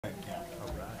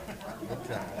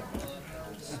try.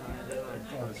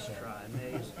 First try,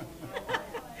 amazing.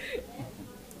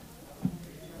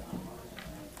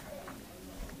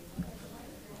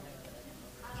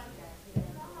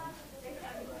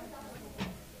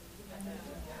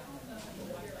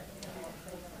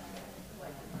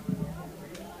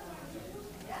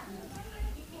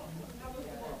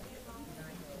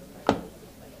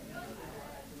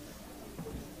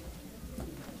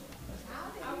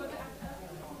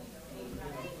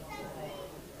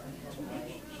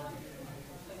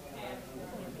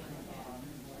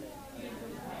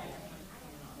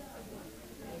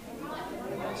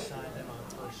 I signed them on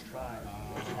first try.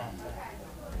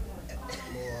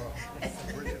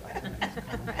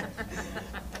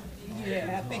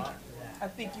 Yeah, I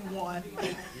think you won.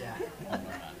 Yeah.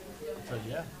 So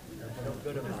yeah. Feel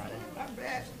good about it. I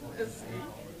bet. Let's see.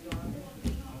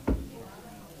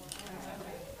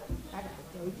 I got to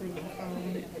go through the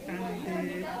phone to find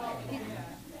it.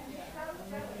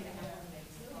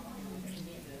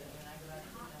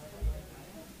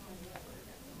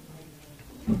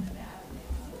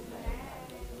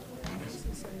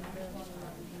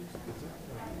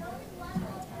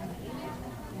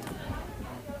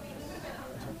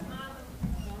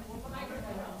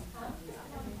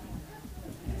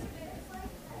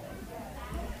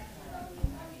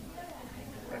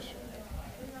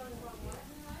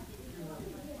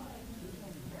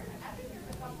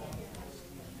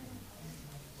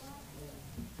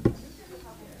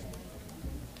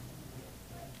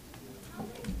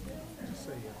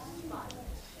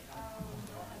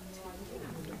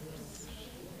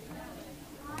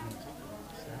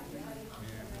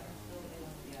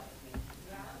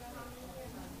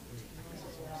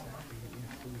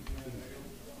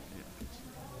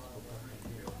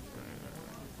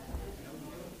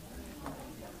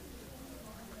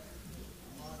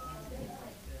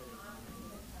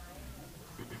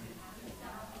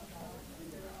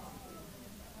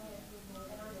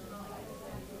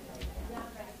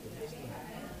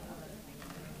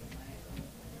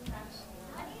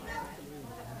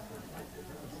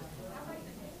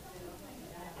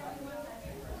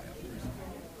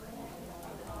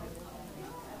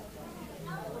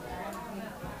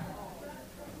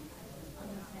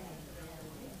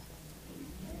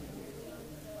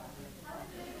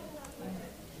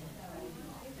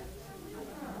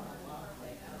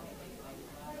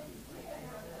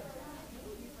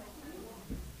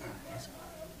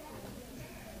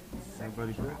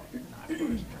 Everybody good?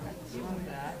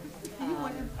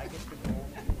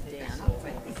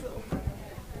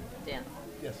 Dan,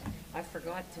 Yes. I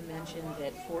forgot to mention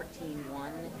that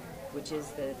 14.1, which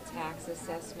is the tax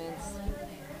assessments.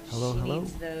 Hello, she hello?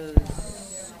 needs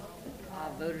those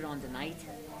voted on tonight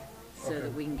so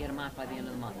that we can get them out by the end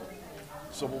of the month.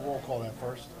 So we'll roll call that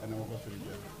first, and then we'll go through the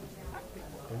agenda.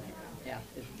 Thank you. Yeah,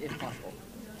 if possible.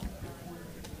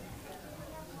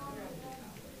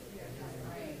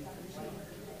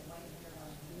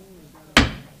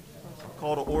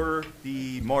 Call to order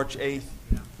the March 8th,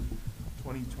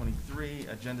 2023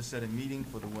 agenda setting meeting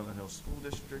for the Woodland Hills School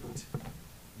District. Ms.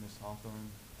 Hawthorne,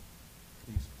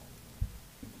 please call.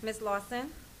 Ms.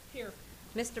 Lawson? Here.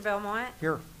 Mr. Belmont?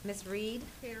 Here. Ms. Reed?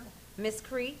 Here. Ms.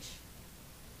 Creech?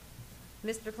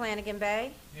 Mr. Flanagan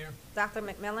Bay? Here. Dr.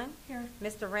 McMillan? Here.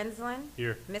 Mr. Rensland?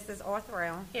 Here. Mrs.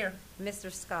 Orthrell? Here.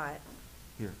 Mr. Scott?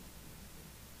 Here.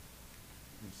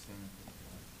 Please stand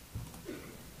for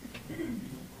the flag.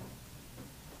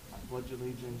 I pledge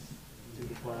allegiance to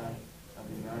the flag of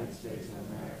the United States of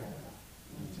America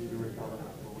and to the republic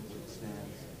for which it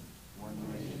stands, one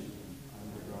nation,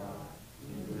 under God,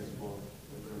 indivisible,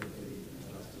 with liberty and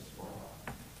justice for all.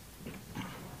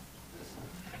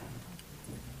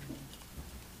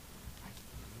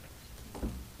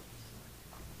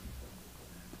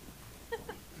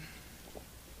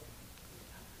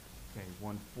 Okay,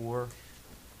 1-4.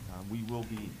 We will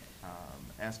be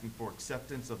asking for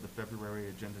acceptance of the February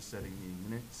agenda setting meeting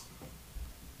minutes.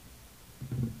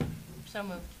 So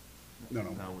moved. No,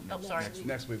 no. Oh, sorry.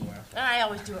 Next week we'll ask. I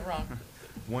always do it wrong.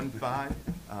 1-5,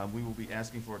 we will be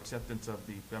asking for acceptance of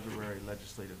the February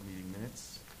legislative meeting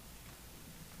minutes.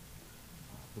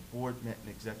 The board met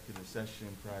in executive session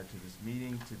prior to this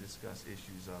meeting to discuss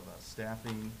issues of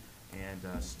staffing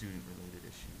and student-related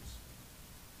issues.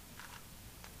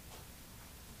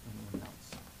 Anyone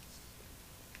else?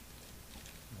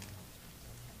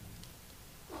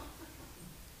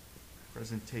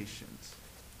 Presentations.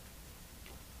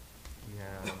 We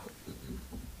have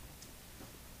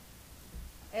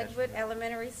Edgewood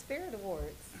Elementary Spirit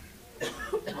Awards.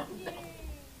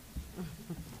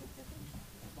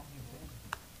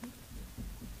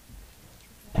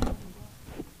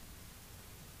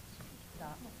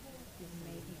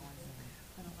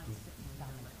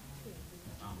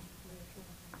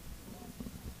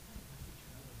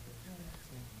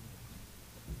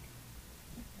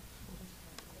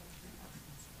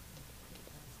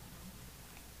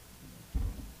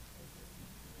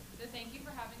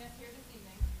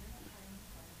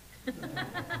 Mrs.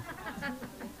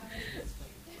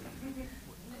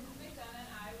 McDonough and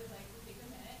I would like to take a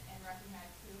minute and recognize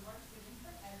two of our students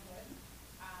from Edgewood.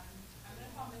 I'm going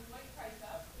to call Ms. White Price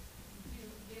up to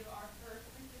give our first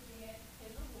recipient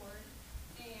his award.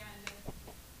 And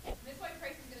Ms. White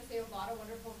Price is going to say a lot of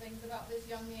wonderful things about this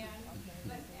young man.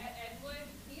 But at Edgewood,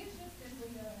 he is just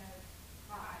simply known as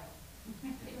Kyle.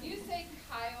 If you say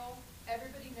Kyle,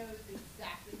 everybody knows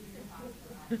exactly who you're talking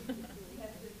about. He has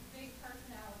this big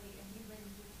personality, and he brings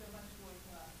just so much joy to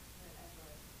us at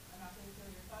Edgewood. I'm not going to steal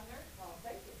your thunder. Well,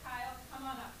 thank you. Kyle, come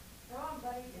on up. Come on,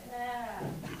 buddy. Yeah.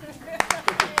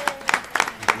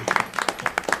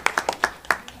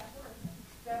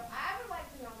 So I would like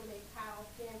to nominate Kyle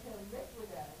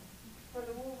Santo-Liquido for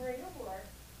the Wolverine Award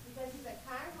because he's a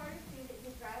kind-hearted student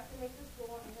who tries to make the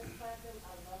school and his classroom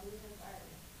a lovely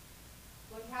environment.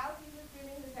 When Kyle sees a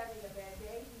student who's having a bad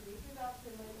day, he reaches out to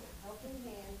him, a helping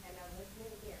hand, and a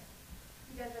listening ear.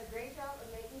 He does a great job of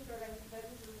making sure that he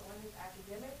focuses on his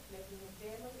academics, making his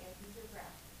family and future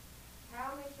proud.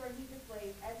 Kyle makes sure he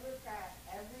displays Edward pride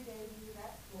every day he's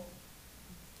at school.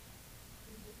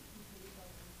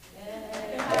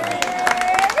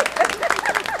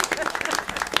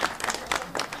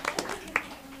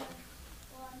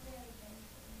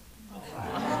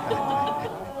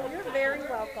 You're very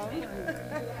welcome.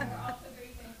 We're also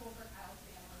very thankful for Kyle's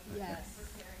family. Yes. For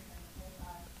caring him the whole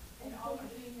time. And always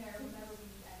being there whenever we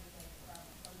need anything from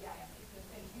the family. So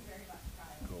thank you very much,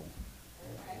 Kyle. Cool.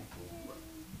 Okay.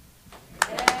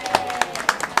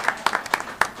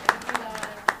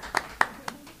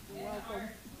 And our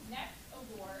next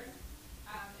award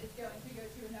is going to go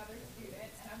to another student,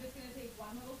 and I'm just going to take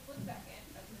one little split second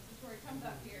as Mr. Torrey comes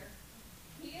up here.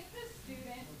 He is the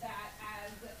student that,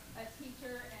 as a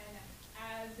teacher and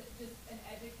as just an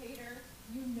educator,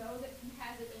 you know that he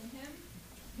has it in him.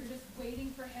 You're just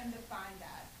waiting for him to find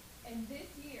that. And this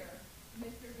year,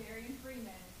 Mr. Darian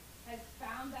Freeman has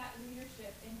found that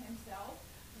leadership in himself,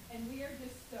 and we are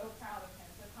just so proud of him.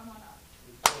 So come on up.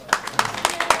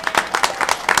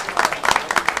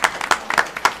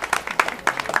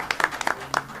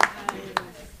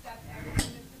 Accept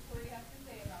everything Mr. Torrey has to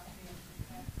say about Darian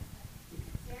Freeman.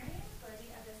 Darian is worthy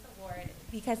of this award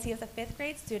because he is a fifth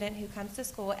grade student who comes to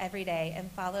school every day and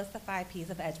follows the 5 Ps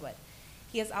of Edgewood.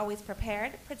 He is always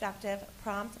prepared, productive,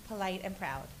 prompt, polite, and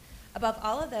proud. Above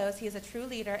all of those, he is a true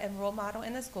leader and role model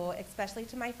in the school, especially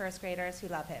to my first graders who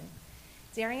love him.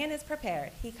 Darian is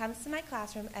prepared. He comes to my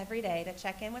classroom every day to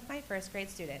check in with my first grade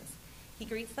students. He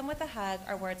greets them with a hug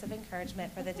or words of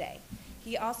encouragement for the day.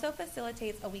 He also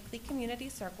facilitates a weekly community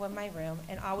circle in my room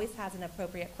and always has an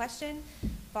appropriate question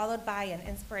followed by an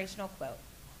inspirational quote.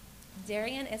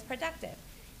 Darian is productive.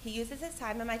 He uses his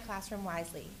time in my classroom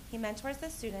wisely. He mentors the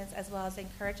students as well as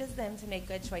encourages them to make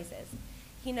good choices.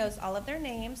 He knows all of their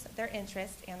names, their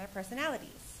interests, and their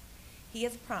personalities. He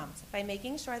is prompt by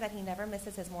making sure that he never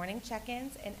misses his morning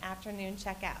check-ins and afternoon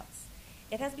check-outs.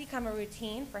 It has become a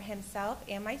routine for himself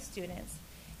and my students.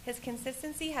 His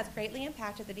consistency has greatly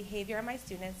impacted the behavior of my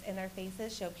students, and their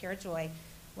faces show pure joy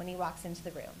when he walks into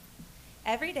the room.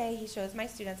 Every day, he shows my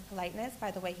students politeness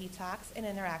by the way he talks and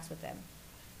interacts with them.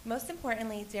 Most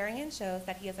importantly, Darian shows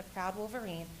that he is a proud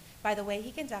Wolverine by the way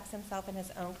he conducts himself in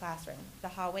his own classroom, the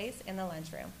hallways, and the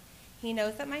lunchroom. He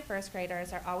knows that my first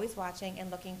graders are always watching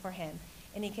and looking for him,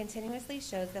 and he continuously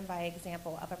shows them by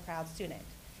example of a proud student.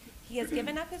 He has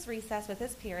given up his recess with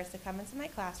his peers to come into my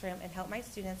classroom and help my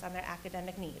students on their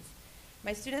academic needs.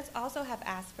 My students also have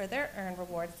asked for their earned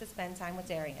rewards to spend time with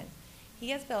Darian.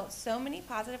 He has built so many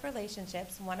positive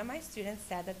relationships. One of my students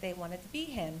said that they wanted to be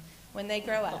him when they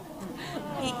grow up.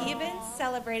 He even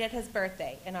celebrated his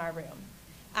birthday in our room.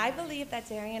 I believe that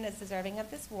Darian is deserving of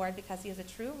this award because he is a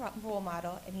true role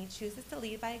model and he chooses to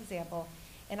lead by example,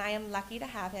 and I am lucky to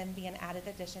have him be an added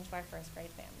addition to our first grade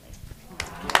family.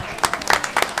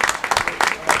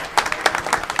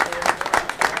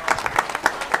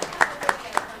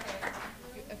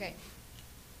 Okay.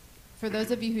 For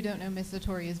those of you who don't know, Miss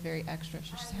Satori is very extra.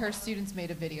 Her students made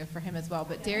a video for him as well,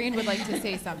 but Darian would like to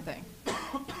say something.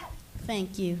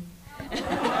 Thank you.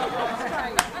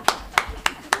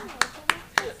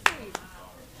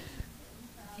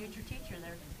 Future teacher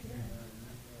there.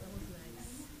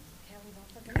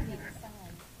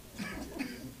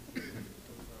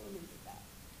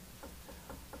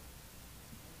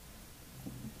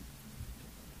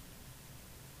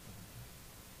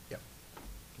 Yep.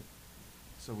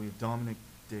 So we have Dominique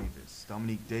Davis.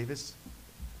 Dominique Davis?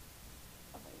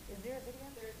 Is there a video?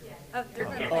 Oh,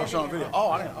 there's Oh, it's on video.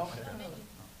 Oh, I didn't. Okay.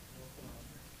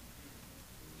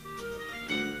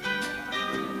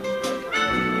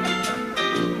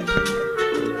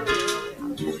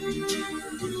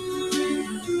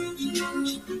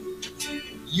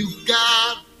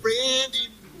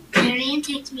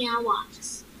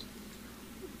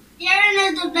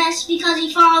 because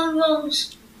he followed the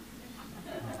rules.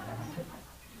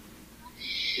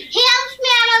 He helps me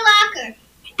out my locker.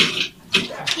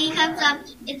 He comes up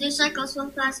and do circles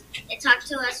with us and talks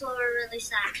to us when we're really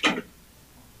sad.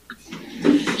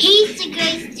 He's a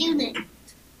great student.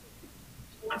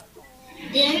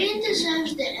 Darian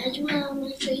deserves the Edgewood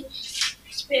Elementary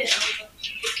Spirit Award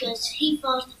because he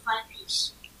follows the 5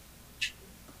 P's.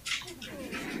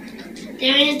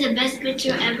 Darian is the best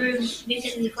picture ever because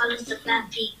he follows the 5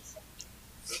 P's.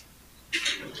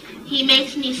 He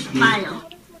makes me smile.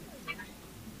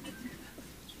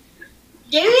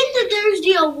 Darian deserves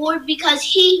the award because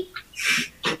he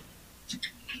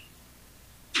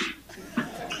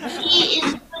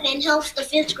is good and helps the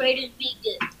 5th graders be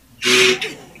good.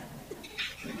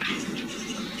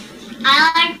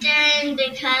 I like Darian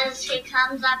because he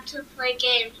comes up to play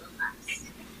games with us.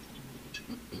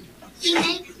 He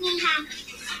makes me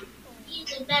happy.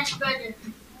 He's the best brother.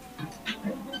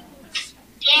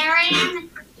 Darian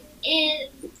is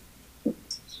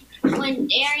when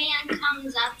Darian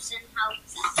comes up and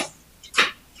helps us.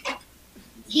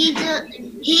 He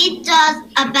does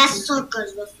a best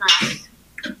circles with us.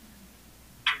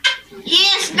 He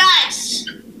is nice.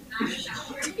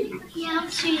 He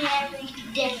helps me every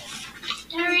day.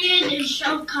 Darian is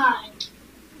so kind.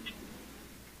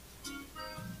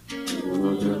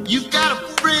 You got a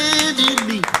friend in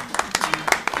me.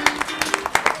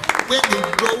 When you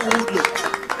go look,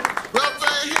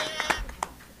 brother hand.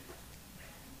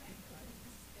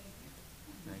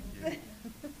 Thank you.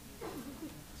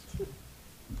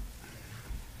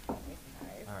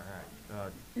 All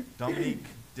right. Dominique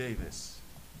Davis.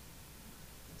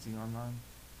 Is he online?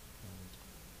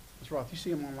 Mr. Roth, you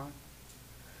see him online?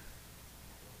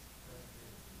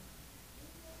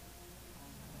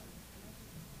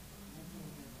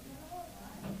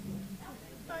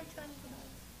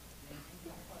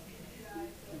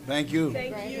 Thank you.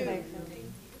 Thank you.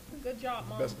 Good job,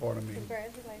 Mom. Best part of me.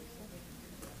 Congratulations.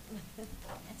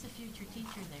 That's a future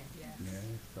teacher there. Yeah,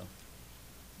 so.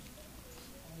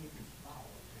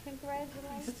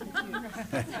 Congratulations.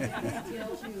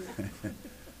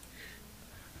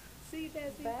 See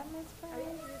that Batman's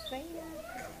friend?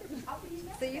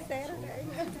 See you Saturday.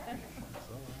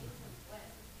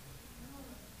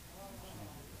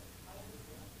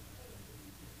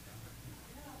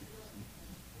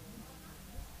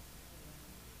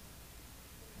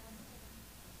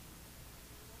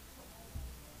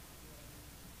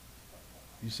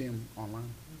 You see him online?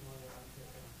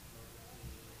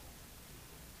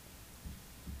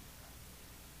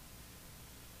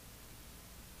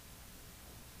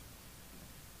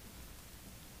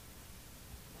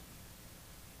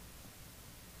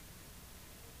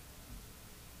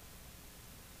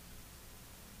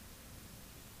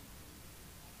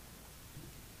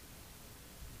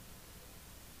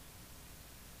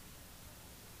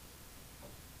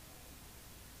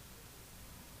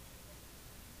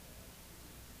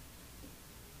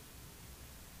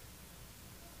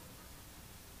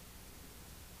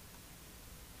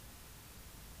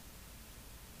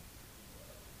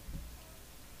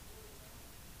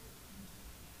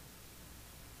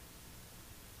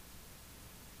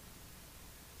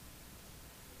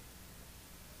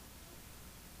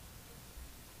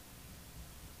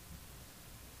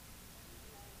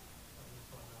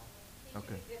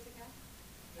 Okay.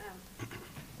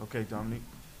 Okay, Dominique.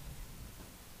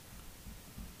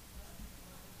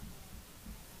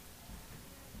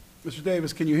 Mr.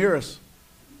 Davis, can you hear us?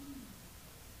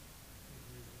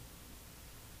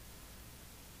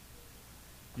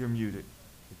 You're muted.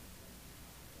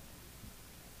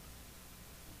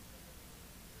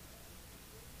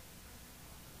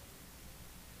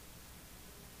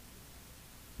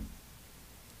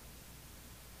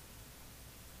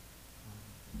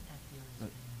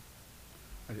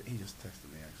 He just texted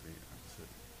me, actually. I said,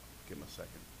 give him a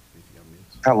second. See if he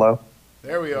unmutes. Hello.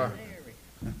 There we are.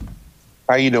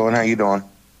 How you doing? How you doing?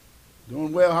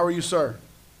 Doing well. How are you, sir?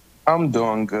 I'm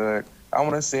doing good. I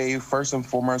want to say, first and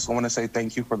foremost, I want to say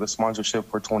thank you for the sponsorship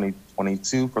for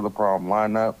 2022 for the prom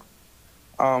lineup.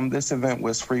 This event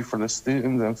was free for the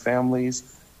students and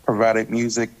families, provided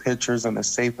music, pictures, and a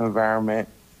safe environment,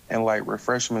 and light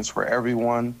refreshments for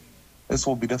everyone. This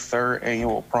will be the 3rd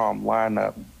annual prom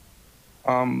lineup.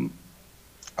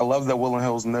 I love that Woodland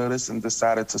Hills noticed and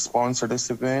decided to sponsor this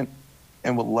event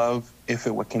and would love if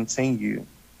it would continue.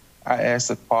 I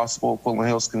asked if possible if Woodland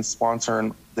Hills can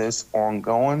sponsor this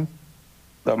ongoing.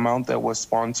 The amount that was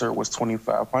sponsored was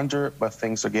 $2,500, but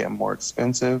things are getting more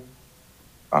expensive.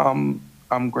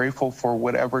 I'm grateful for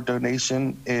whatever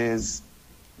donation is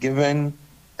given,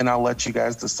 and I'll let you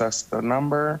guys discuss the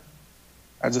number.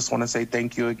 I just want to say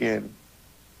thank you again.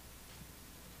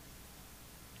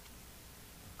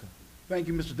 Thank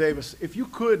you, Mr. Davis. If you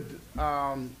could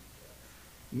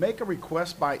make a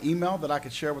request by email that I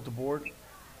could share with the board,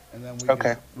 and then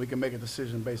we can make a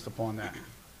decision based upon that.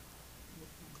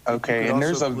 Okay, and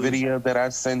there's a video that I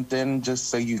sent in just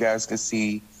so you guys can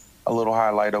see a little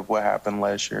highlight of what happened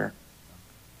last year.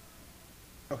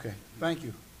 Okay, thank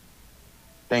you.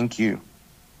 Thank you.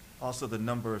 Also, the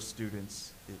number of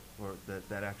students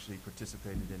that actually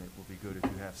participated in it will be good if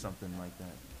you have something like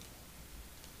that.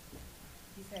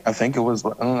 I think it was,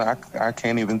 I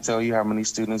can't even tell you how many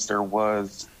students there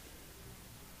was.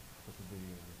 Put the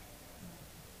video.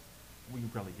 We can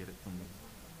probably get it from the.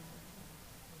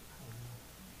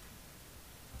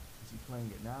 Is he playing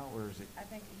it now, or is it? I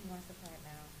think he wants to play it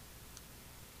now.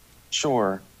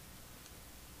 Sure.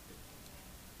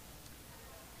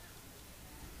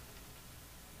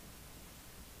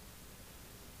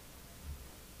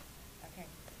 Okay.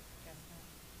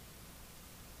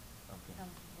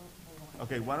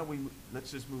 Okay, why don't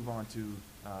let's just move on to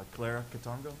Clara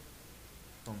Katongo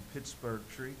from Pittsburgh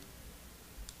Tree.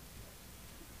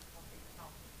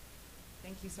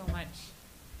 Thank you so much.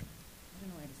 I don't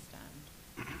know where to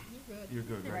stand. You're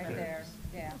good. Right there,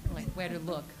 yeah. Like where to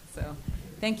look. So,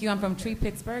 thank you. I'm from Tree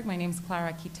Pittsburgh. My name is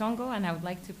Clara Kitongo, and I would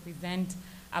like to present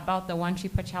about the One Tree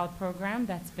Per Child program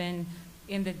that's been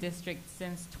in the district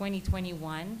since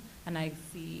 2021. And I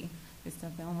see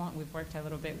Mr. Belmont, we've worked a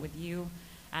little bit with you.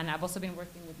 And I've also been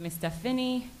working with Mr.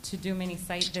 Finney to do many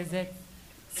site visits.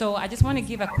 So I just want to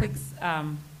give a quick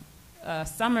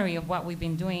summary of what we've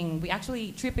been doing. We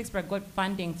actually, Tree Pittsburgh got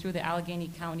funding through the Allegheny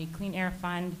County Clean Air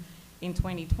Fund in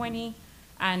 2020.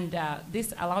 And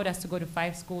this allowed us to go to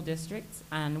 5 school districts.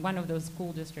 And one of those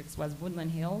school districts was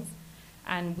Woodland Hills.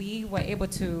 And we were able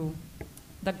to,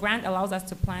 the grant allows us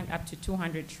to plant up to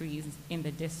 200 trees in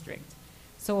the district.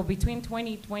 So between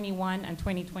 2021 and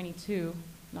 2022,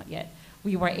 not yet,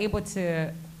 we were able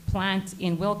to plant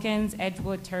in Wilkins,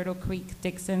 Edgewood, Turtle Creek,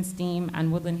 Dixon, Steam,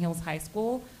 and Woodland Hills High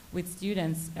School with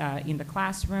students in the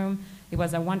classroom. It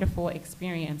was a wonderful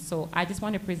experience. So I just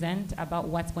want to present about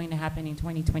what's going to happen in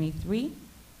 2023.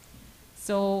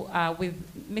 So with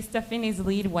Mr. Finney's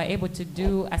lead, we're able to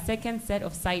do a second set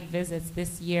of site visits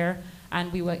this year.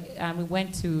 And we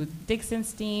went to Dixon,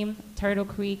 Steam, Turtle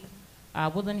Creek,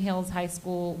 Woodland Hills High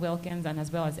School, Wilkins, and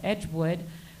as well as Edgewood,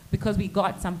 because we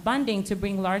got some funding to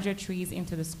bring larger trees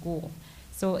into the school.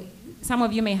 So some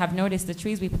of you may have noticed the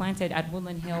trees we planted at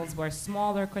Woodland Hills were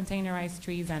smaller containerized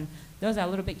trees, and those are a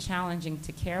little bit challenging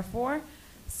to care for.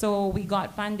 So we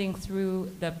got funding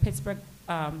through the Pittsburgh,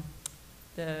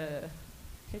 the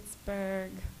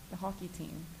hockey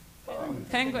team.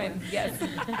 Penguins, yes.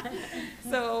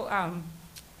 So,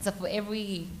 so for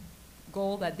every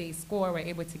goal that they score, we're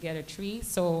able to get a tree.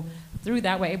 So through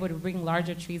that, we're able to bring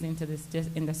larger trees into this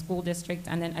in the school district.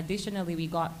 And then additionally, we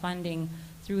got funding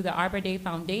through the Arbor Day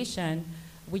Foundation,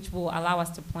 which will allow us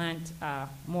to plant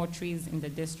more trees in the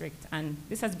district. And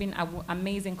this has been an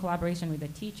amazing collaboration with the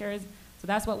teachers. So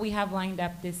that's what we have lined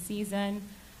up this season.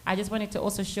 I just wanted to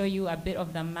also show you a bit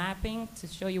of the mapping to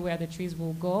show you where the trees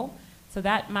will go. So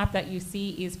that map that you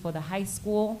see is for the high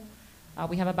school.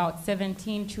 We have about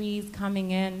 17 trees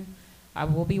coming in.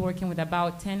 We'll be working with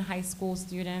about 10 high school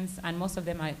students, and most of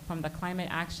them are from the climate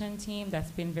action team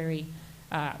that's been very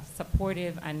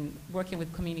supportive and working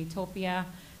with Communitopia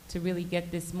to really get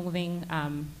this moving.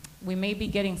 We may be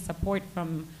getting support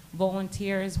from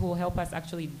volunteers who will help us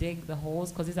actually dig the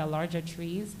holes, because these are larger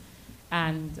trees,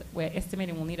 and we're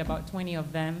estimating we'll need about 20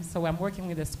 of them. So I'm working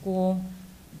with the school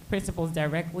principals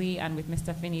directly and with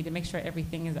Mr. Finney to make sure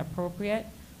everything is appropriate.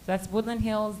 So that's Woodland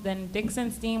Hills. Then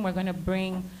Dixon's team, we're going to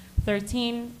bring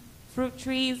 13 fruit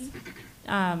trees,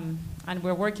 and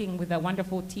we're working with a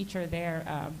wonderful teacher there,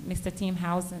 Mr. Tim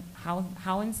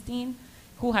Hauenstein,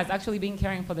 who has actually been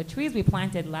caring for the trees we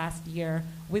planted last year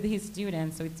with his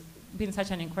students. So it's been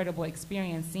such an incredible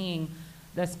experience seeing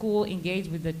the school engage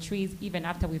with the trees even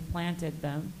after we've planted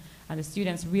them, and the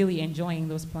students really enjoying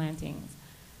those plantings.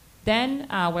 Then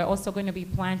we're also going to be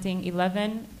planting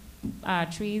 11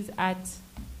 trees at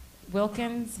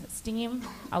Wilkins Steam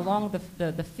along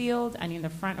the field and in the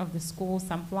front of the school,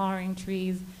 some flowering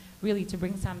trees, really to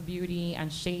bring some beauty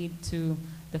and shade to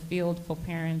the field for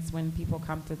parents when people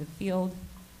come to the field.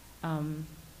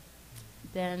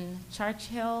 Then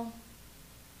Churchill,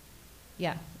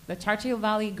 the Churchill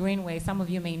Valley Greenway, some of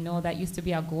you may know that used to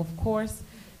be a golf course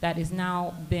that is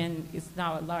now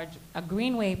a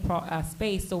greenway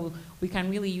space, so we can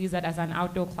really use that as an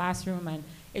outdoor classroom and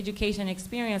education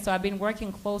experience. So I've been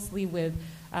working closely with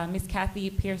Miss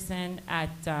Kathy Pearson at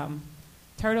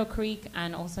Turtle Creek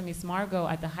and also Miss Margot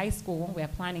at the high school. We're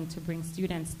planning to bring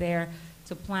students there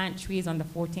to plant trees on the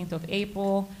 14th of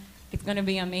April. It's going to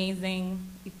be amazing.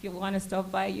 If you want to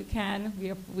stop by, you can.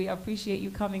 We appreciate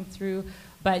you coming through.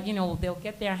 But, you know, they'll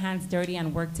get their hands dirty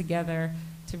and work together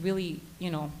to really, you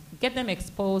know, get them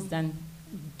exposed and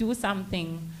do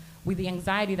something with the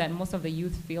anxiety that most of the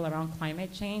youth feel around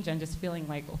climate change, and just feeling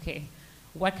like, okay,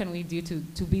 what can we do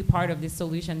to be part of this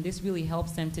solution? This really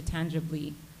helps them to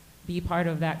tangibly be part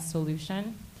of that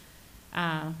solution.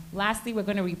 Lastly, we're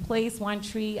going to replace one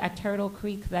tree at Turtle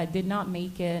Creek that did not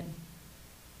make it.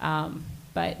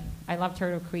 But I love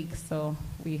Turtle Creek, so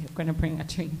we're going to bring a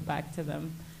tree back to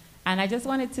them. And I just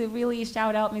wanted to really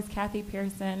shout out Ms. Kathy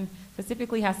Pearson.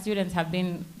 Specifically, her students have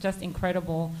been just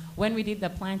incredible. When we did the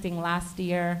planting last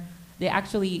year, they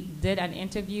actually did an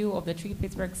interview of the Tree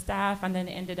Pittsburgh staff and then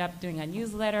ended up doing a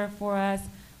newsletter for us.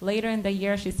 Later in the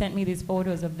year, she sent me these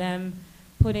photos of them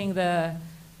putting the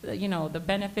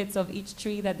benefits of each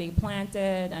tree that they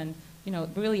planted, and, you know,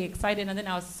 really excited. And then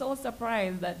I was so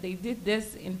surprised that they did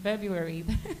this in February.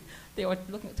 They were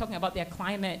talking about their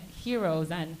climate heroes,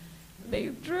 and they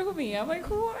drew me. I'm like,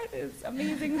 what? It's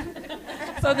amazing.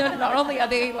 So not only are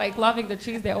they like loving the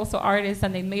trees, they're also artists,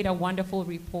 and they made a wonderful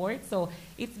report. So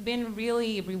it's been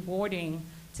really rewarding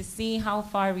to see how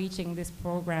far-reaching this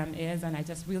program is, and I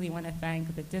just really want to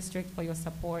thank the district for your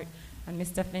support, and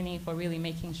Mr. Finney for really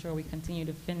making sure we continue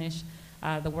to finish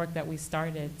the work that we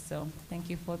started. So thank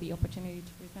you for the opportunity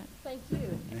to present. Thank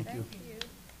you. Thank you.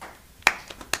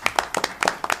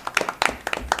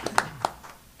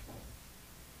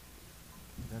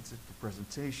 That's it for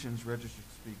presentations. Registered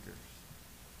speakers.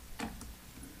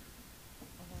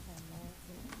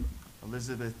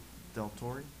 Elizabeth Del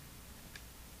Torre.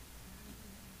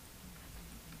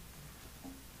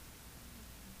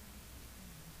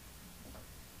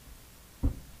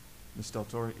 Ms. Del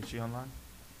Torre, is she online?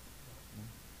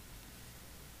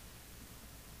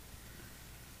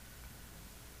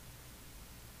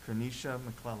 No. Kernisha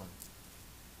McClellan.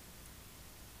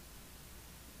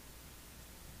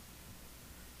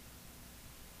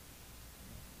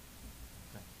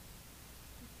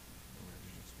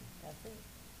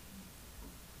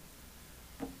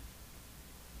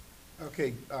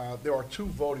 Okay, there are two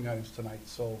voting items tonight,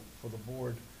 so for the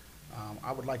board,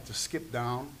 I would like to skip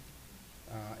down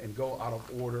and go out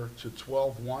of order to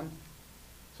 12-1.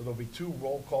 So there'll be two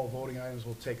roll call voting items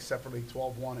we'll take separately,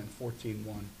 12-1 and 14-1.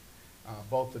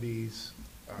 Both of these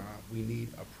we need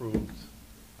approved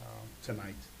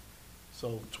tonight.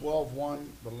 So 12-1,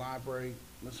 the library.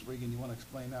 Ms. Regan, you want to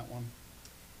explain that one?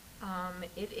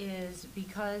 It is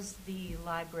because the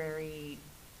library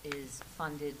is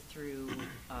funded through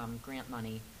grant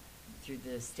money through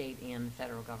the state and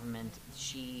federal government.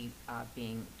 She,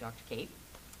 being Dr. Kate,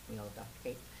 we all love Dr.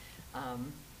 Kate,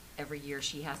 every year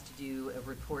she has to do a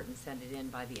report and send it in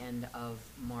by the end of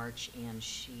March, and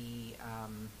she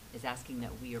is asking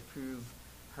that we approve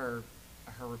her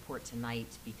report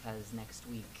tonight, because next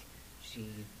week she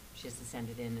has to send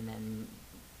it in and then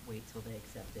wait till they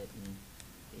accept it and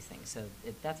these things. So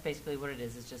that's basically what it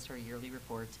is. It's just her yearly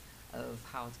report of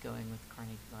how it's going with the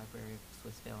Carnegie Library of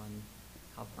Swissvale and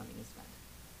how funding is spent.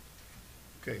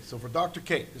 Okay, so for Dr.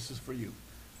 Kate, this is for you.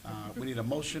 We need a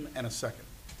motion and a second.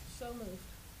 So moved.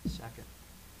 Second.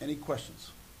 Any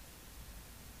questions?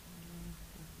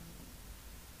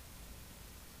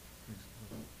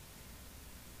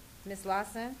 Ms.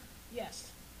 Lawson?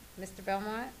 Yes. Mr.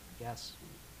 Belmont? Yes.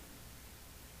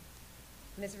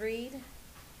 Ms. Reed?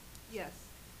 Yes.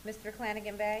 Mr.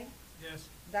 Flanagan Bay? Yes.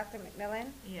 Dr. McMillan?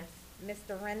 Yes.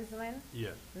 Mr. Renslin?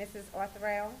 Yes. Mrs.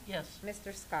 Orthrell? Yes.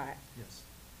 Mr. Scott? Yes.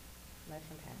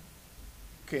 Motion passed.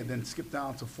 Okay, then skip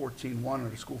down to 14-1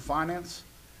 under school finance,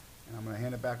 and I'm going to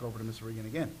hand it back over to Ms. Regan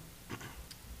again.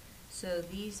 So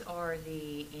these are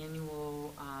the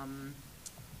annual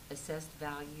assessed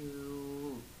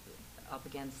value up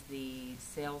against the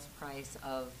sales price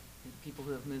of the people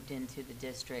who have moved into the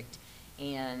district,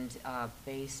 and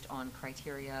based on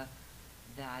criteria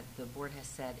that the board has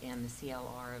set and the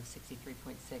CLR of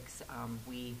 63.6,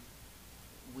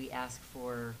 we ask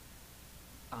for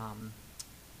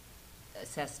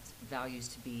assessed values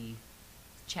to be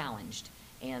challenged.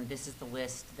 And this is the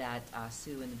list that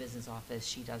Sue in the business office,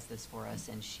 she does this for us,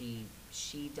 and she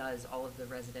does all of the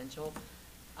residential.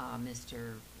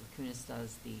 Mr. Lakunis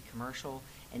does the commercial,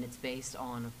 and it's based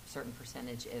on a certain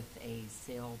percentage if a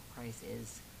sale price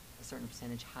is a certain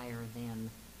percentage higher than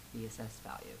the assessed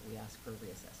value. We ask for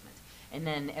reassessment. And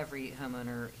then every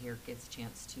homeowner here gets a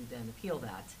chance to then appeal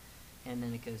that, and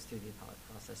then it goes through the appellate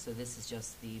process. So this is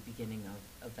just the beginning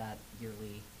of that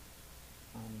yearly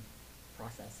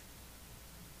process.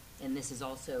 And this is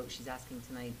also, she's asking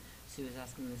tonight, Sue is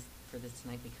asking this for this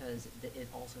tonight because it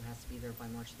also has to be there by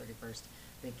March 31st.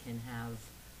 They can have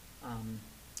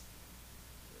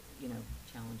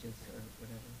challenges or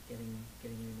whatever, getting it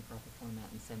in the proper format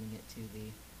and sending it to the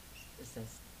you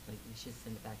should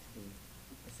send it back to the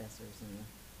assessors in the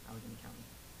Allegheny County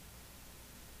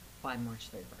by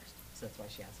March 31st. So that's why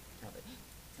she asked to have it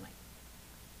tonight.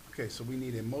 Okay, so we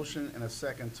need a motion and a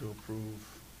second to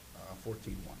approve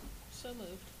 14-1. So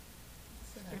moved.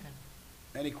 Second.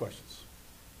 Any questions?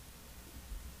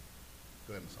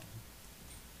 Go ahead, Ms. Sullivan.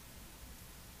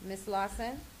 Ms.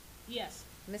 Lawson, Yes.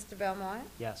 Mr. Belmont,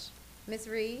 Yes. Ms.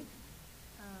 Reed,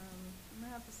 I'm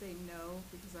gonna have to say no,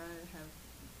 because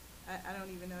I don't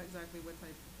even know exactly what type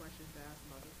of questions to ask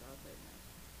about this, so I'll say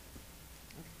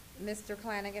no. Mr.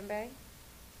 Flanagan Bay,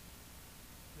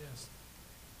 Yes.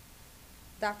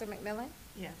 Dr. McMillan,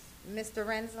 Yes. Mr.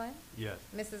 Rensland, Yes.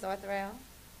 Mrs. Orthrell.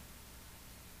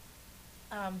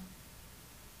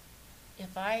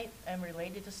 If I am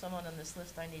related to someone on this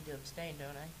list, I need to abstain,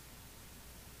 don't I?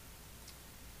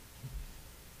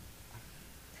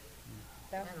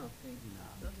 I don't think.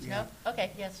 No?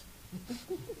 Okay, yes.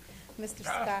 Mr.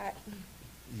 Scott,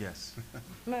 Yes.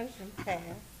 motion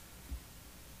passed.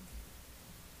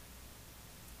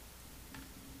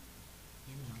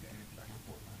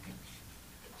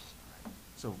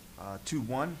 So,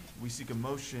 2-1, we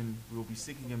will be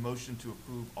seeking a motion to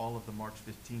approve all of the March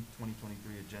 15th,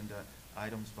 2023 agenda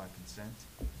items by consent.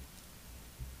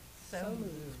 So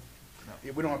moved. No.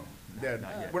 Yeah, we don't, Not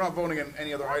yet. we're not voting on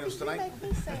any other items tonight?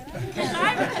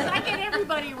 I get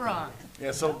everybody wrong.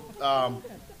 Yeah, so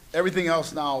everything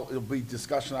else now, it'll be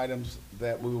discussion items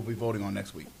that we will be voting on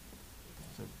next week.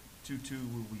 So 2-2,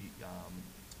 we'll be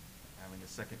having a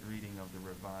second reading of the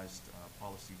revised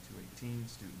policy 218,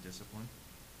 student discipline.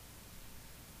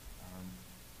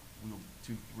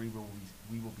 2-3, we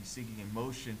will be seeking a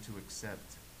motion to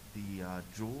accept the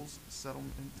Jules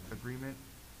settlement agreement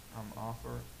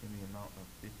offer in the amount of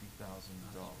 $50,000.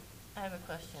 I have a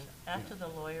question. After the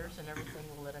lawyers and everything,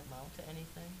 will it amount to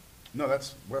anything? No,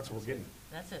 that's what we're getting.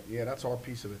 That's it? Yeah, that's our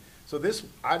piece of it. So this,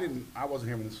 I wasn't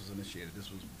here when this was initiated, this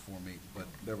was before me, but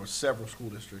there were several school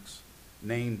districts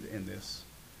named in this,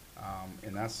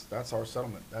 and that's our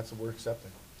settlement, that's what we're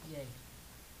accepting. Yay.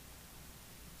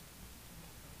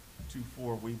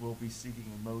 2-4, we will be seeking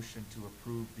a motion to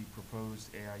approve the proposed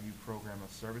AIU Program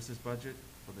of Services budget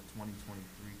for the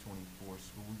 2023-24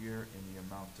 school year in the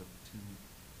amount of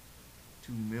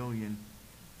 $2,235,963.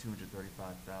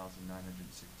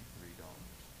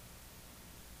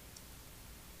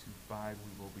 2-5,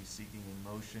 we will be seeking a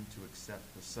motion to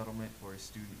accept the settlement for a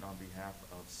student on behalf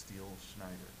of Steele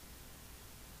Schneider.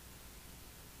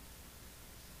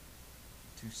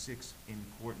 2-6, in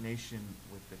coordination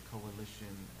with the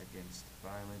Coalition Against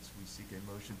Violence, we seek a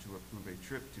motion to approve a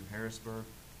trip to Harrisburg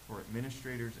for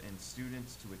administrators and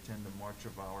students to attend the March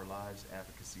of Our Lives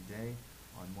Advocacy Day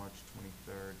on March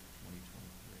 23rd,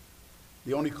 2023.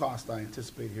 The only cost I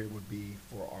anticipate here would be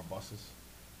for our buses.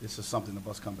 This is something the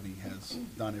bus company has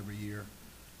done every year.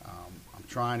 I'm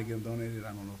trying to get them donated. I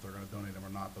don't know if they're gonna donate them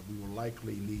or not, but we will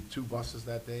likely need 2 buses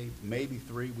that day, maybe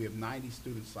 3. We have 90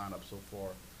 students signed up so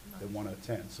far that want to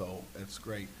attend, so it's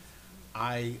great.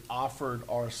 I offered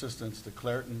our assistance to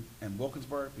Clairton and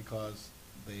Wilkinsburg because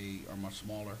they are much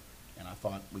smaller, and I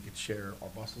thought we could share our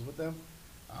buses with them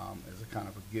as a kind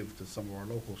of a gift to some of our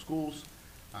local schools,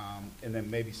 and then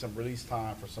maybe some release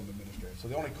time for some administrators. So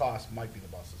the only cost might be the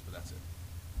buses, but that's it.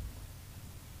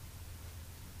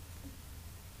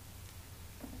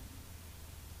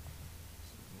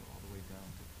 So we're all the way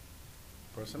down to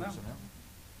Personnel. Okay.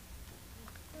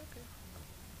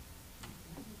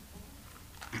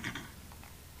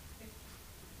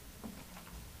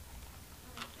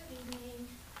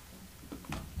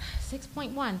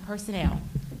 6.1, Personnel.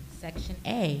 Section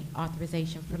A,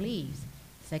 Authorization for Leaves.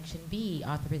 Section B,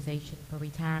 Authorization for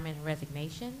Retirement and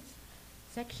Resignations.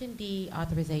 Section D,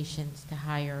 Authorizations to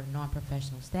hire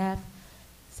non-professional staff.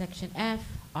 Section F,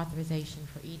 Authorization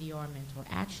for EDR mentor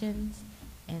actions.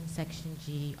 And Section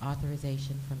G,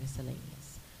 Authorization for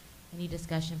miscellaneous. Any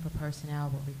discussion for personnel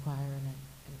will require an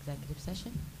executive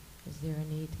session. Is there a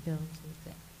need to go into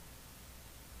exec?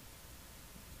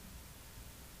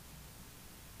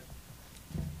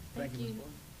 Thank you, Ms. you. Boyd.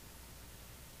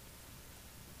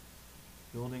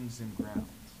 Buildings and grounds.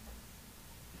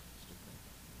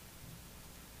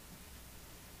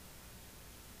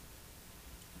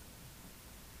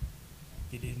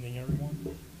 Good evening,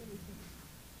 everyone.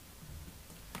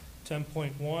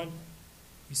 10.1,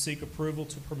 you seek approval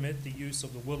to permit the use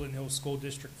of the Woodland Hills School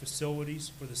District facilities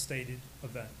for the stated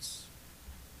events.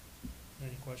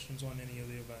 Any questions on any of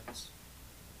the events?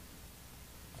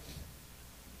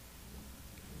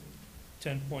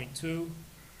 10.2,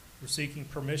 we're seeking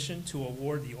permission to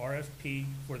award the RFP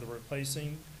for the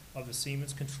replacing of the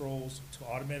Siemens controls to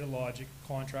Automated Logic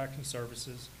Contracting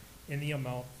Services in the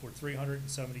amount for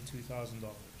 $372,000.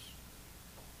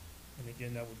 And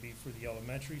again, that would be for the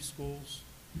elementary schools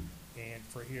and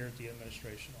for here at the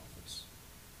administration office.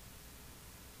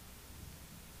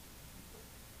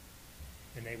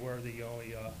 And they were the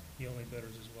only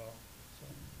bidders as well, so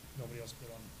nobody else bid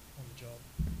on the job.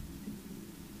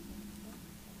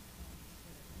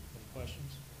 Any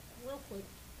questions? Real quick,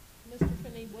 Mr.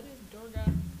 Finney, what is Durga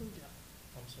Puja?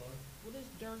 I'm sorry? What is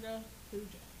Durga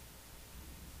Puja?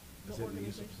 Is it in the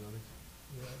use of facilities?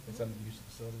 Yeah. It's under the use of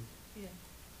facilities? Yeah.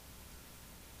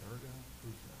 Durga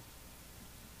Puja.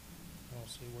 I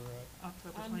don't see where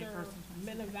October Under 21st and 22nd.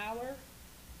 Men of Valor.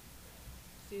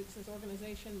 See, it says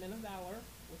organization Men of Valor,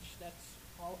 which that's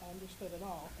all, I understood it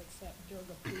all, except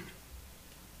Durga Puja.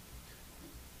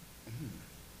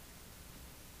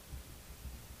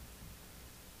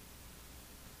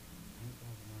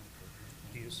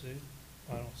 Do you see it?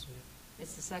 I don't see it.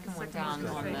 It's the second one Second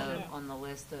down one. on the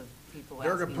list of people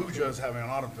Durga asking. Puja is having an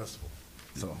autumn festival.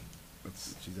 So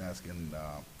she's asking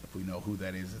if we know who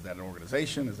that is. Is that an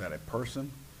organization? Is that a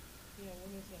person? Yeah,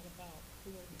 what is that about?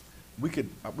 Who are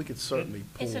these? We could certainly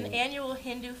pull. It's an annual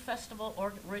Hindu festival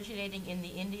originating in the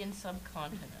Indian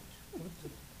subcontinent.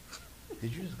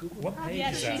 Did you just Google? What page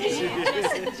Yes, is she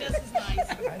that? did. Just as nice.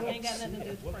 I don't Ain't got see nothing to do it.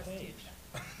 with What prestige. page?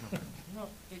 No,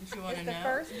 didn't you want It's to the know?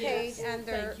 first page Yes.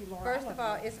 under, Thank you, Laura. first of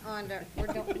all, it's under,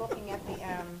 looking at the,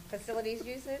 facilities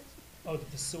usage. Oh, the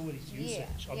facilities Yeah,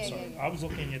 usage. I'm yeah, sorry. yeah, yeah. I was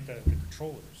looking at the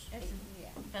controllers. It's Yeah.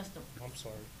 a festival. I'm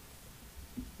sorry.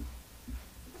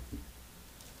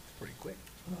 Pretty quick.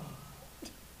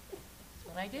 That's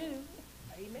what I do.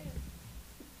 Amen.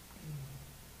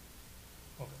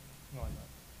 Okay. No, I'm not.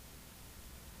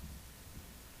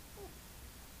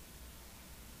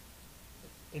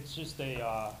 It's just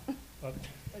A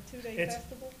two-day It's-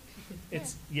 festival?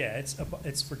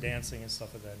 it's for dancing and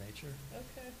stuff of that nature.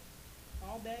 Okay.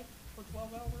 All day for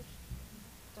 12 hours?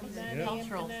 From It's 9 a a.m.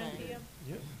 cultural to 9 thing. p.m.?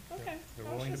 Yeah. Okay. They're I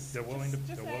was willing to, just- they're willing to, just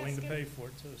they're willing to asking. pay for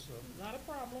it too, so. Not a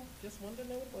problem. Just wanted to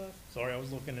know what it was. Sorry, I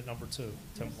was looking at number 2,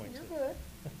 10.2. You're good.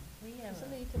 We have Just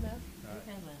a, a need to know. All right.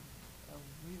 we have a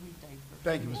really diverse.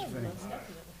 Thank you, Mr. Oh, Finney. most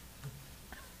definitely.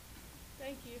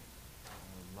 Thank you.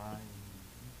 Line.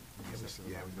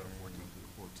 Yeah, we go to 14.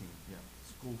 14, yeah.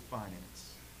 School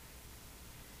finance.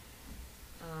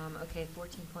 Okay,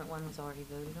 14.1 was already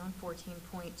voted on.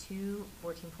 14.2,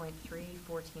 14.3,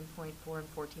 14.4,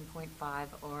 and 14.5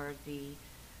 are the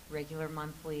regular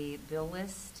monthly bill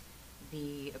list,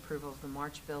 the approval of the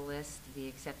March bill list, the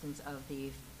acceptance of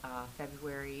the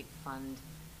February fund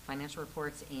financial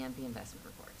reports, and the investment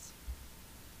reports.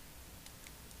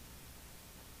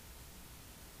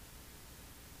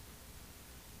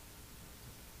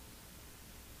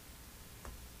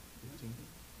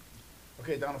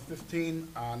 Okay, down to 15.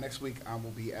 Next week, I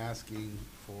will be asking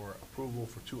for approval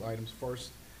for 2 items.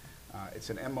 First, it's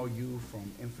an MOU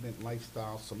from Infinite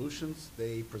Lifestyle Solutions.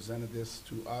 They presented this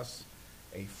to us,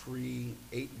 a free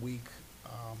 8-week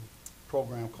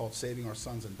program called Saving Our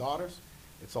Sons and Daughters.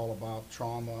 It's all about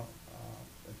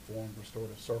trauma-informed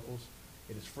restorative circles.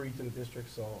 It is free to the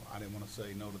district, so I didn't want to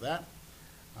say no to that.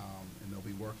 And they'll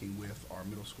be working with our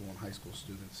middle school and high school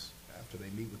students after they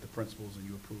meet with the principals and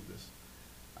you approve this.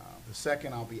 The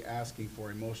second, I'll be asking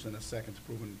for a motion and a second to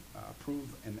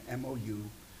approve an MOU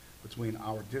between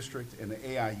our district and the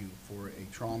AIU for a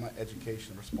trauma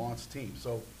education response team.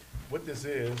 So what this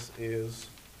is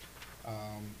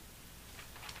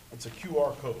it's a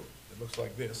QR code. It looks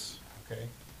like this, okay?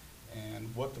 And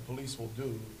what the police will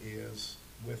do is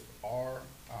with our,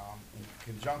 in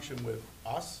conjunction with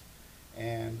us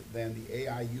and then the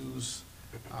AIU's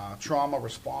trauma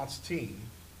response team,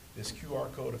 this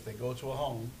QR code, if they go to a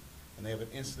home and they have an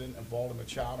incident involving a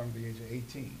child under the age of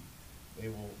 18, they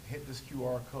will hit this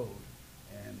QR code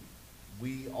and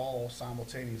we all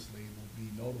simultaneously will be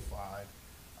notified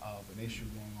of an issue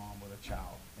going on with a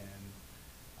child. And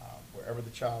wherever the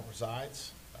child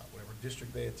resides, whatever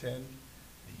district they attend,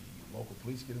 the local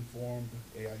police get informed,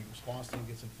 the AIU response team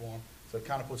gets informed. So it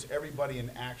kind of puts everybody in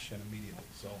action immediately.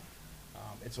 So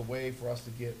it's a way for us to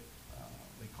get,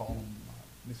 they call them,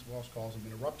 Ms. Walsh calls them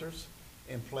interrupters,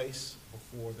 in place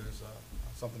before there's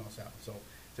something else happens. So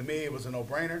to me, it was a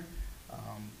no-brainer.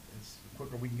 It's the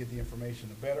quicker we can get the information,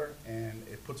 the better, and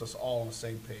it puts us all on the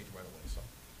same page right away. So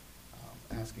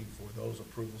asking for those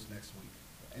approvals next week.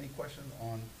 Any questions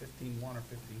on 15.1 or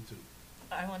 15.2?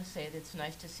 I want to say that it's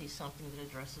nice to see something that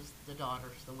addresses the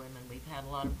daughters, the women. We've had a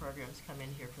lot of programs come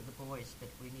in here for the boys, but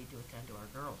we need to attend to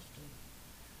our girls too.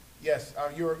 Yes,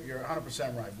 you're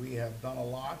 100% right. We have done a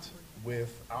lot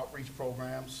with outreach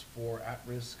programs for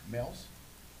at-risk males,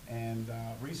 And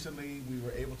recently, we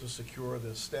were able to secure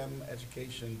the STEM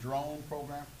education drone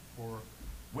program for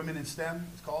women in STEM,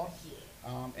 it's called.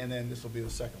 And then this will be the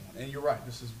second one. And you're right,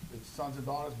 it's sons and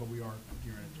daughters, but we are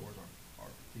gearing it towards our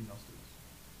female students.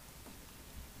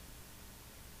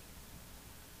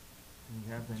 Do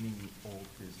we have any old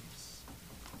business?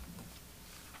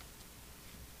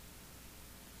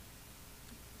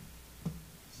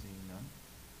 Seeing none.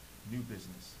 New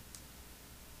business.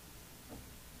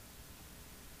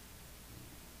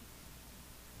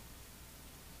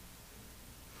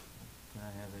 Can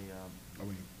I have a,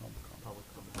 public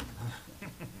comment?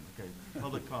 Okay,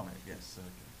 public comment, yes, okay.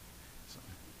 So,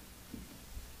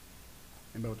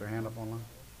 anybody with their hand up online?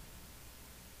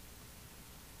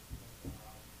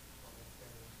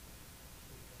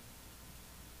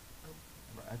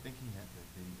 I think he had the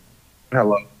video.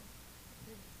 Hello.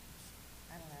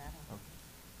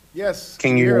 Yes.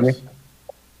 Can you hear me? us?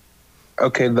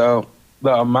 Okay, the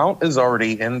amount is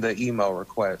already in the email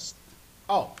request.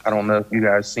 Oh. I don't know if you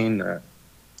guys seen that.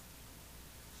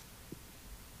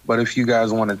 But if you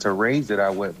guys wanted to raise it, I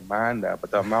wouldn't mind that,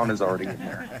 but the amount is already in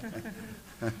there.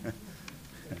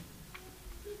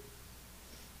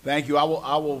 Thank you. I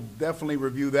will definitely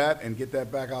review that and get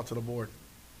that back out to the board.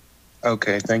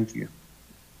 Okay, thank you.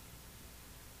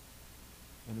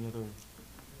 Any other?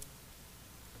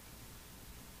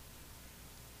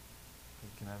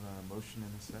 Can I have a motion in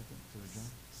a second to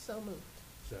adjourn? So moved.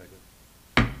 Second.